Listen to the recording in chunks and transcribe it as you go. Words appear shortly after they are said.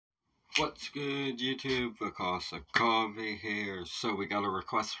What's good, YouTube? Because of coffee here. So we got a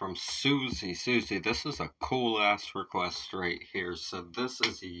request from Susie. Susie, this is a cool ass request right here. So this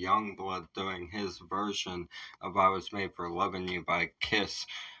is Yungblud doing his version of "I Was Made for Lovin' You" by Kiss.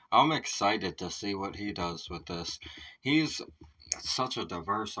 I'm excited to see what he does with this. He's such a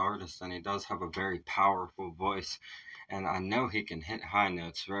diverse artist, and he does have a very powerful voice, and I know he can hit high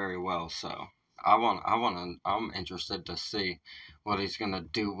notes very well. So I'm interested to see what he's gonna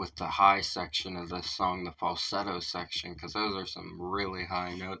do with the high section of this song, the falsetto section, because those are some really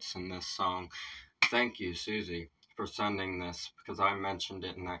high notes in this song. Thank you, Susie, for sending this, because I mentioned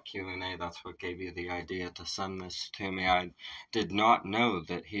it in that Q&A. That's what gave you the idea to send this to me. I did not know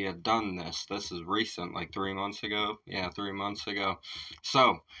that he had done this. This is recent, like 3 months ago. Yeah, 3 months ago.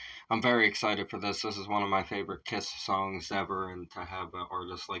 So, I'm very excited for this. This is one of my favorite Kiss songs ever, and to have an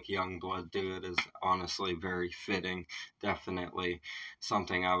artist like Yungblud do it is honestly very fitting. Definitely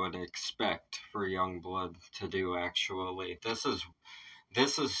something I would expect for Yungblud to do, actually. This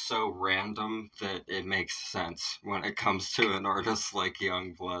is so random that it makes sense when it comes to an artist like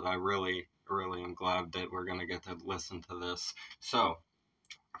Yungblud. I really am glad that we're going to get to listen to this. So,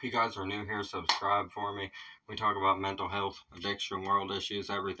 if you guys are new here, subscribe for me. We talk about mental health, addiction, world issues,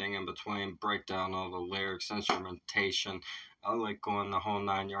 everything in between. Break down all the lyrics, instrumentation. I like going the whole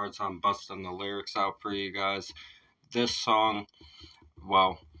 9 yards. I'm busting the lyrics out for you guys. This song,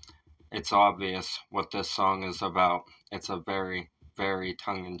 well, it's obvious what this song is about. It's a very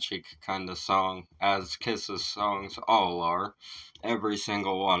tongue-in-cheek kind of song, as Kiss's songs all are. Every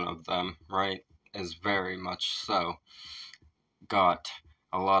single one of them, right, is very much so. Got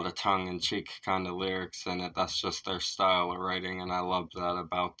a lot of tongue-in-cheek kind of lyrics in it. That's just their style of writing, and I love that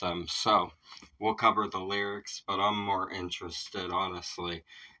about them. So, we'll cover the lyrics, but I'm more interested, honestly,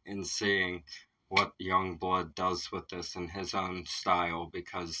 in seeing what Yungblud does with this in his own style,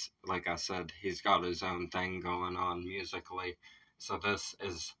 because, like I said, he's got his own thing going on musically. So this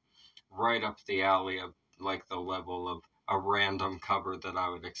is right up the alley of, like, the level of a random cover that I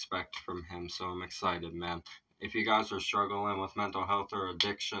would expect from him. So I'm excited, man. If you guys are struggling with mental health or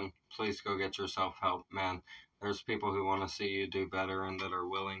addiction, please go get yourself help, man. There's people who want to see you do better and that are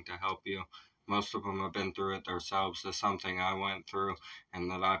willing to help you. Most of them have been through it themselves. It's something I went through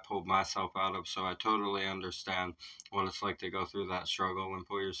and that I pulled myself out of. So I totally understand what it's like to go through that struggle and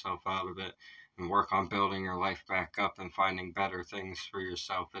pull yourself out of it and work on building your life back up and finding better things for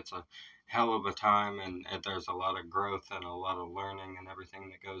yourself. It's a hell of a time, and there's a lot of growth and a lot of learning and everything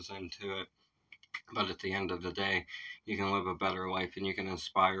that goes into it. But at the end of the day, you can live a better life, and you can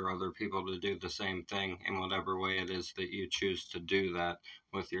inspire other people to do the same thing in whatever way it is that you choose to do that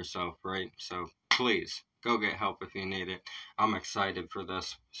with yourself, right? So please, go get help if you need it. I'm excited for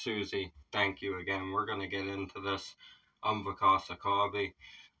this. Susie, thank you again. We're going to get into this. I'm Vikasa Kavi.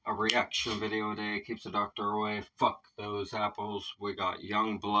 A reaction video today keeps the doctor away. Fuck those apples. We got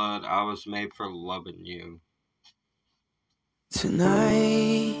Yungblud. I Was Made for Lovin' You.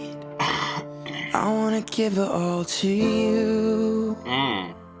 Tonight, I wanna give it all to you.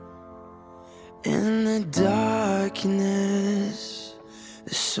 In the darkness,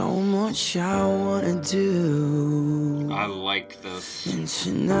 there's so much I wanna do. I like this. And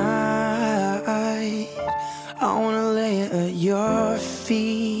tonight, I wanna lay it at your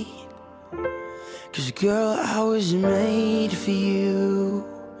feet. 'Cause girl, I was made for you.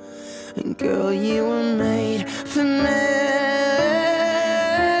 And girl, you were made for me.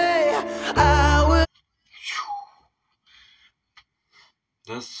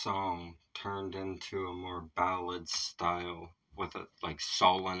 This song turned into a more ballad style with a like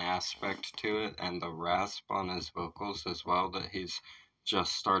sullen aspect to it, and the rasp on his vocals as well that he's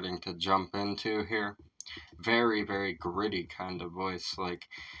just starting to jump into here. Very gritty kind of voice. Like,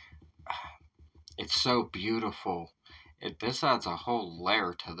 it's so beautiful. This adds a whole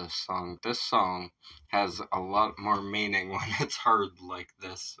layer to this song. This song has a lot more meaning when it's heard like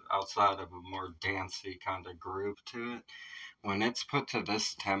this, outside of a more dancey kind of groove to it. When it's put to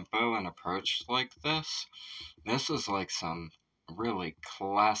this tempo and approached like this is like some really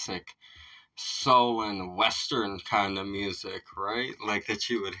classic soul and western kind of music, right? Like that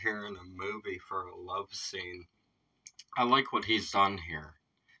you would hear in a movie for a love scene. I like what he's done here.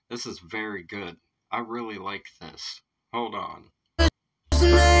 This is very good. I really like this. Hold on.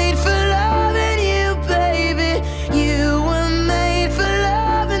 Made for loving you, baby. You were made for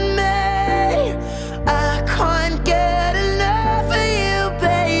loving me. I can't get enough of you,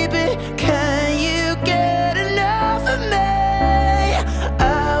 baby. Can you get enough of me?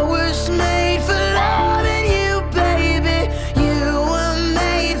 I was made for loving you, baby. You were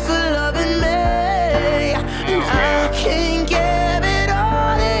made for loving me. And I can give it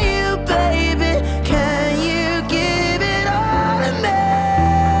all to you,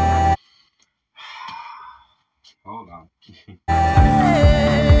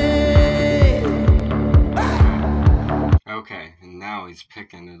 now he's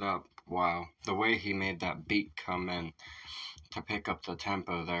picking it up. Wow. The way he made that beat come in to pick up the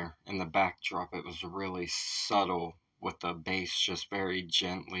tempo there. In the backdrop, it was really subtle, with the bass just very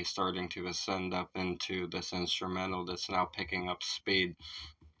gently starting to ascend up into this instrumental that's now picking up speed.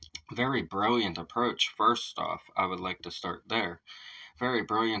 Very brilliant approach. First off, I would like to start there. Very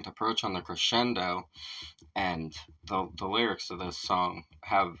brilliant approach on the crescendo, and the lyrics of this song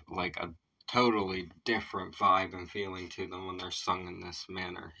have like a totally different vibe and feeling to them when they're sung in this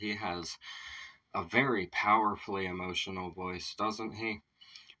manner. He has a very powerfully emotional voice, doesn't he?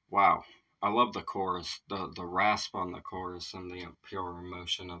 Wow. I love the chorus. The rasp on the chorus and the pure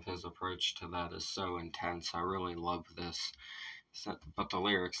emotion of his approach to that is so intense. I really love this. But the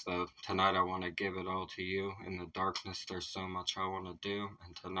lyrics, though, tonight I want to give it all to you. In the darkness, there's so much I want to do.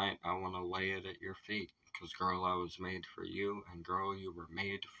 And tonight I want to lay it at your feet. Because, girl, I was made for you. And, girl, you were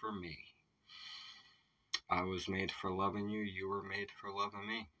made for me. I was made for loving you. You were made for loving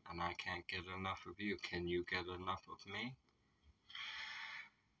me. And I can't get enough of you. Can you get enough of me?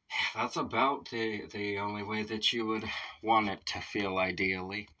 That's about the only way that you would want it to feel,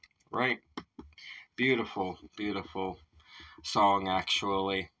 ideally. Right? Beautiful, beautiful song,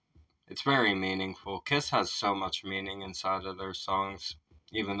 actually. It's very meaningful. Kiss has so much meaning inside of their songs,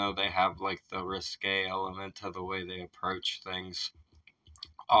 even though they have like the risque element to the way they approach things.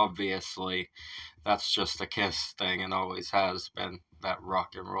 Obviously, that's just a Kiss thing and always has been, that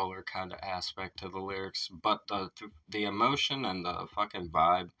rock and roller kind of aspect to the lyrics. But the emotion and the fucking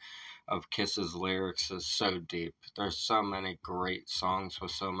vibe of Kiss's lyrics is so deep. There's so many great songs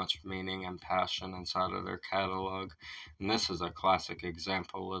with so much meaning and passion inside of their catalog, and this is a classic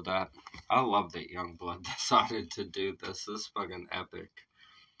example of that. I love that Yungblud decided to do this. This is fucking epic.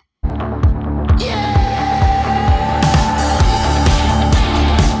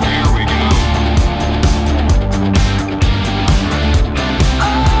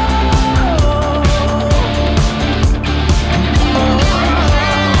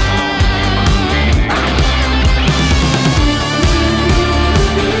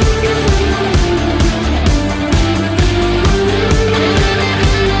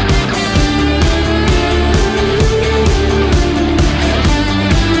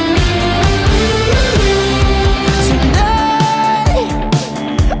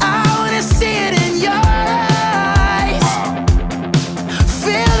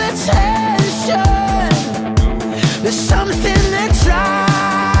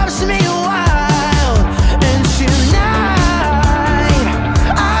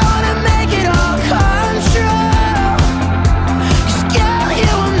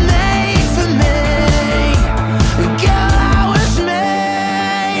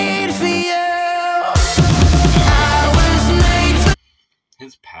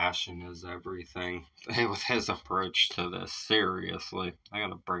 Passion is everything. With his approach to this, seriously, I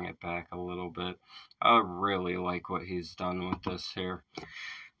gotta bring it back a little bit. I really like what he's done with this here.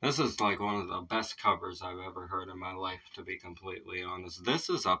 This is like one of the best covers I've ever heard in my life, to be completely honest. This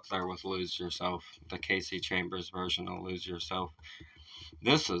is up there with Lose Yourself, the Casey Chambers version of Lose Yourself.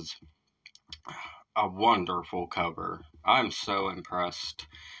 This is a wonderful cover. I'm so impressed.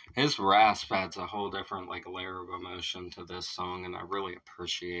 His rasp adds a whole different like layer of emotion to this song, and I really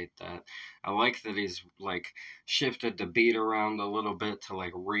appreciate that. I like that he's like shifted the beat around a little bit to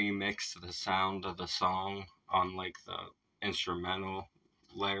like remix the sound of the song on like the instrumental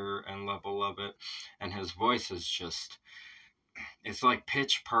layer and level of it. And his voice is just, it's like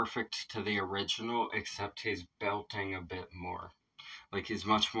pitch perfect to the original, except he's belting a bit more. Like he's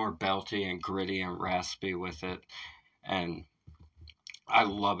much more belty and gritty and raspy with it, and I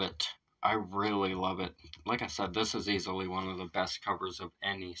love it. I really love it. Like I said, this is easily one of the best covers of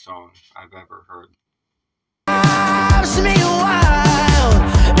any song I've ever heard. Me wild,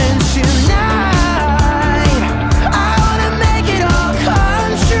 and tonight I wanna make it all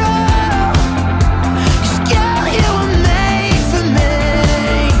come true. 'Cause girl, you were made for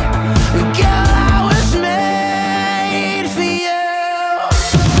me. Girl, I was made for you.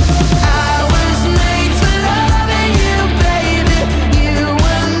 I was made for loving you, baby. You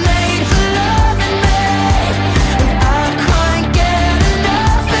were made for loving me. And I can't get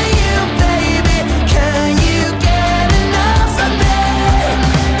enough of you, baby. Can you get enough of me?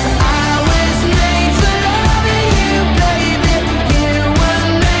 I was made for loving you, baby. You were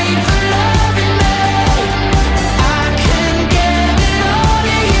made for loving me. I can give it all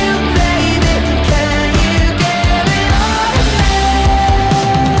to you, baby. Can you give it all to me?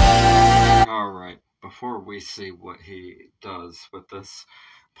 Alright, before we see what he does with this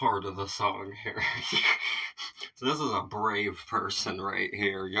part of the song here. So this is a brave person right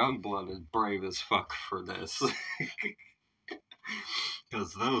here. Yungblud is brave as fuck for this.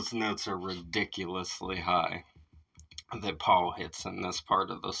 Because those notes are ridiculously high that Paul hits in this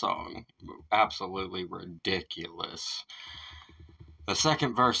part of the song. Absolutely ridiculous. The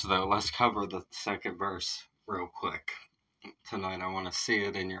second verse, though, let's cover the second verse real quick. Tonight, I want to see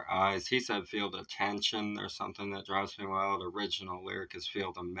it in your eyes. He said, feel the tension. There's something that drives me wild. Original lyric is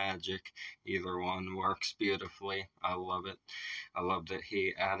feel the magic. Either one works beautifully. I love it. I love that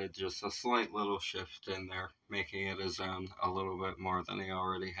he added just a slight little shift in there, making it his own a little bit more than he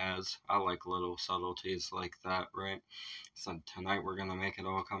already has. I like little subtleties like that, right? So tonight, we're going to make it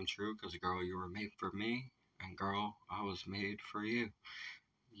all come true because, girl, you were made for me. And, girl, I was made for you.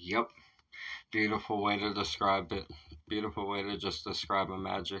 Yep. Beautiful way to describe it. Beautiful way to just describe a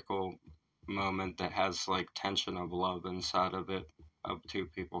magical moment that has like tension of love inside of it, of two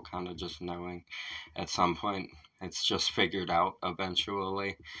people kind of just knowing at some point it's just figured out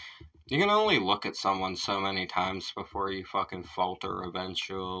eventually. You can only look at someone so many times before you fucking falter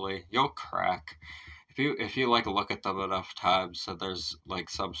eventually. You'll crack. If you like look at them enough times so there's like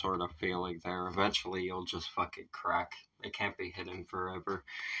some sort of feeling there, eventually you'll just fucking crack. It can't be hidden forever.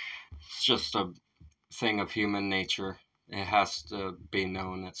 It's just a thing of human nature. It has to be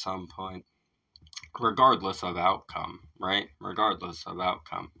known at some point, regardless of outcome, right? Regardless of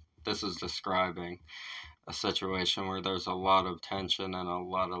outcome. This is describing a situation where there's a lot of tension and a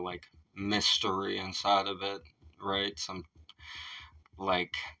lot of like mystery inside of it, right? Some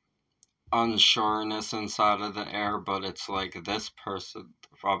like unsureness inside of the air, but it's like this person,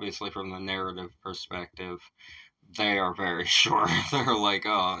 obviously from the narrative perspective, they are very sure. They're like,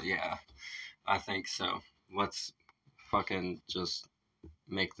 oh yeah, I think so. Let's fucking just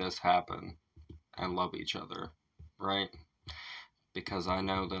make this happen and love each other, right? Because I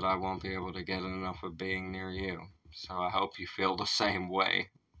know that I won't be able to get enough of being near you. So I hope you feel the same way.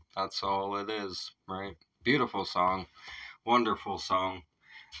 That's all it is, right? Beautiful song. Wonderful song.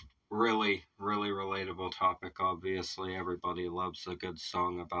 Really, really relatable topic, obviously. Everybody loves a good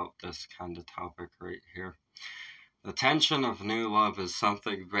song about this kind of topic right here. The tension of new love is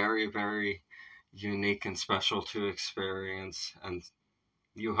something very, very unique and special to experience, and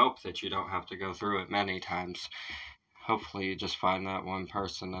you hope that you don't have to go through it many times. Hopefully you just find that one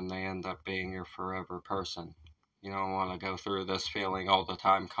person and they end up being your forever person. You don't want to go through this feeling all the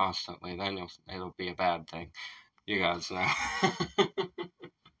time constantly, then it'll be a bad thing. You guys know.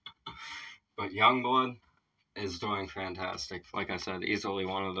 But Yungblud is doing fantastic. Like I said, easily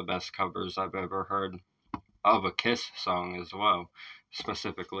one of the best covers I've ever heard of a Kiss song as well.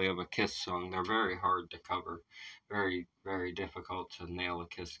 Specifically of a Kiss song. They're very hard to cover. Very, very difficult to nail a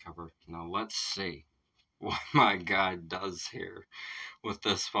Kiss cover. Now let's see what my guy does here with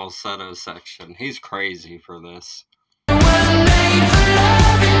this falsetto section. He's crazy for this.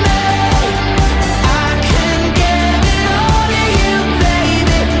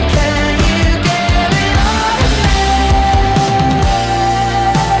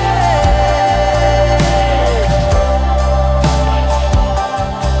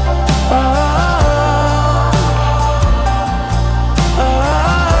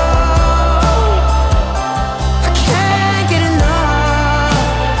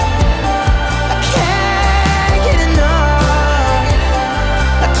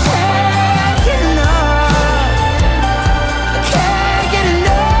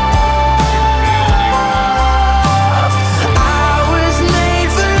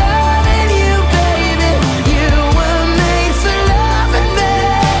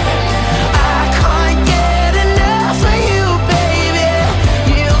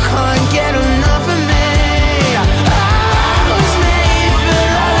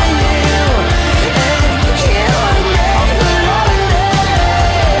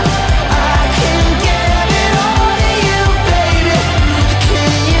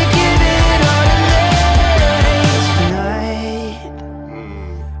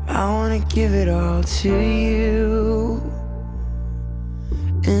 Give it all to you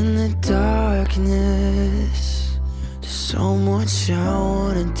in the darkness. There's so much I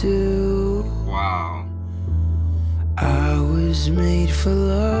wanna do. Wow. I was made for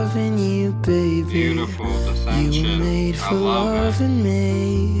loving you, baby. Beautiful dissension. You were made for loving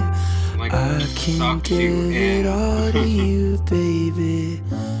me. Like I can give it all to you, baby.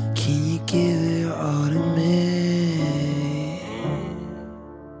 Can you give it all to me?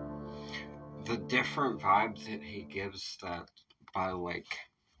 The different vibe that he gives that by like,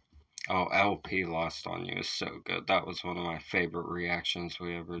 oh, LP Lost on You is so good. That was one of my favorite reactions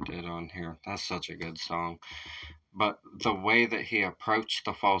we ever did on here. That's such a good song. But the way that he approached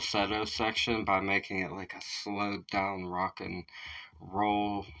the falsetto section by making it like a slowed down rock and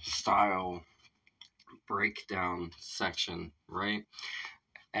roll style breakdown section, right?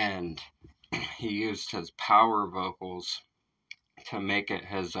 And he used his power vocals to make it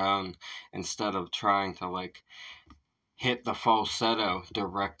his own instead of trying to like hit the falsetto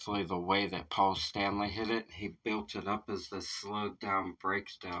directly the way that Paul Stanley hit it. He built it up as the slowed down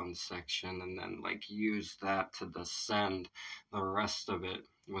breakdown section and then like used that to descend the rest of it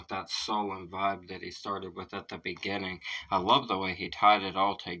with that soul and vibe that he started with at the beginning. I love the way he tied it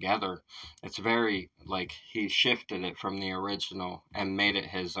all together. It's very like he shifted it from the original and made it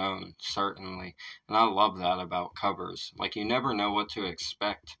his own, certainly. And I love that about covers. Like you never know what to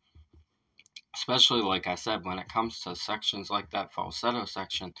expect. Especially, like I said, when it comes to sections like that falsetto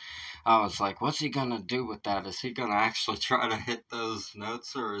section, I was like, what's he going to do with that? Is he going to actually try to hit those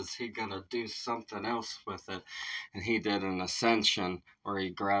notes, or is he going to do something else with it? And he did an ascension where he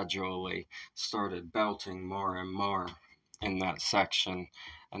gradually started belting more and more in that section,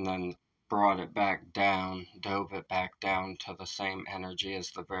 and then brought it back down, dove it back down to the same energy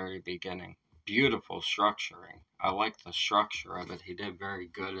as the very beginning. Beautiful structuring. I like the structure of it. He did very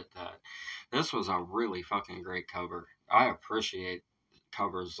good at that. This was a really fucking great cover. I appreciate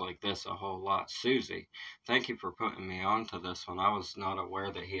covers like this a whole lot. Susie, thank you for putting me onto this one. I was not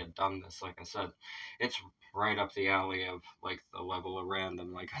aware that he had done this. Like I said, it's right up the alley of like the level of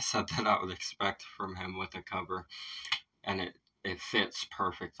random, like I said, that I would expect from him with a cover. And it fits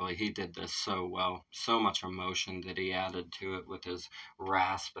perfectly. He did this so well. So much emotion that he added to it with his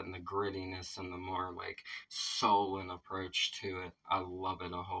rasp and the grittiness and the more like sullen approach to it. I love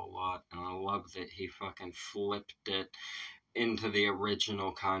it a whole lot. And I love that he fucking flipped it into the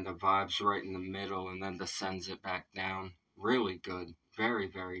original kind of vibes right in the middle and then descends it back down. Really good. Very,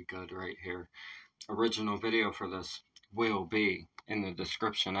 very good right here. Original video for this will be in the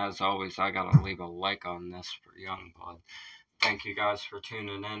description. As always, I gotta leave a like on this for Yungblud. Thank you guys for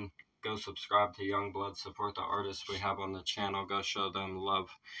tuning in. Go subscribe to Yungblud. Support the artists we have on the channel. Go show them love.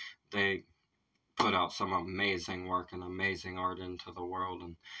 They put out some amazing work and amazing art into the world.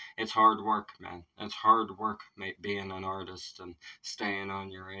 And it's hard work, man. It's hard work being an artist and staying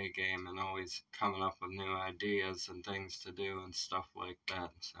on your A game and always coming up with new ideas and things to do and stuff like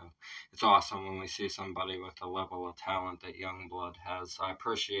that. So it's awesome when we see somebody with the level of talent that Yungblud has. I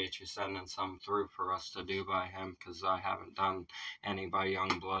appreciate you sending some through for us to do by him, because I haven't done any by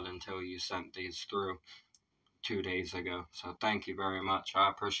Yungblud until you sent these through 2 days ago. So thank you very much. I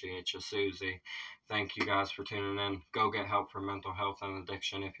appreciate you, Susie. Thank you guys for tuning in. Go get help for mental health and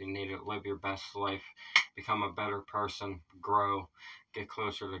addiction if you need it. Live your best life. Become a better person. Grow. Get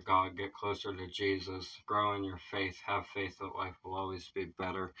closer to God. Get closer to Jesus. Grow in your faith. Have faith that life will always be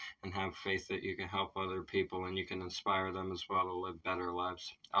better. And have faith that you can help other people and you can inspire them as well to live better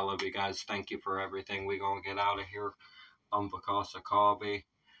lives. I love you guys. Thank you for everything. We're going to get out of here. Because of coffee.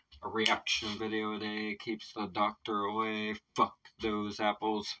 A reaction video a day keeps the doctor away. Fuck those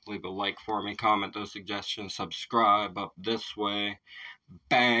apples. Leave a like for me, comment those suggestions, subscribe up this way.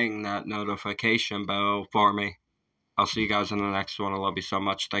 Bang that notification bell for me. I'll see you guys in the next one. I love you so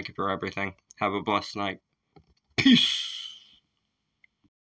much. Thank you for everything. Have a blessed night. Peace.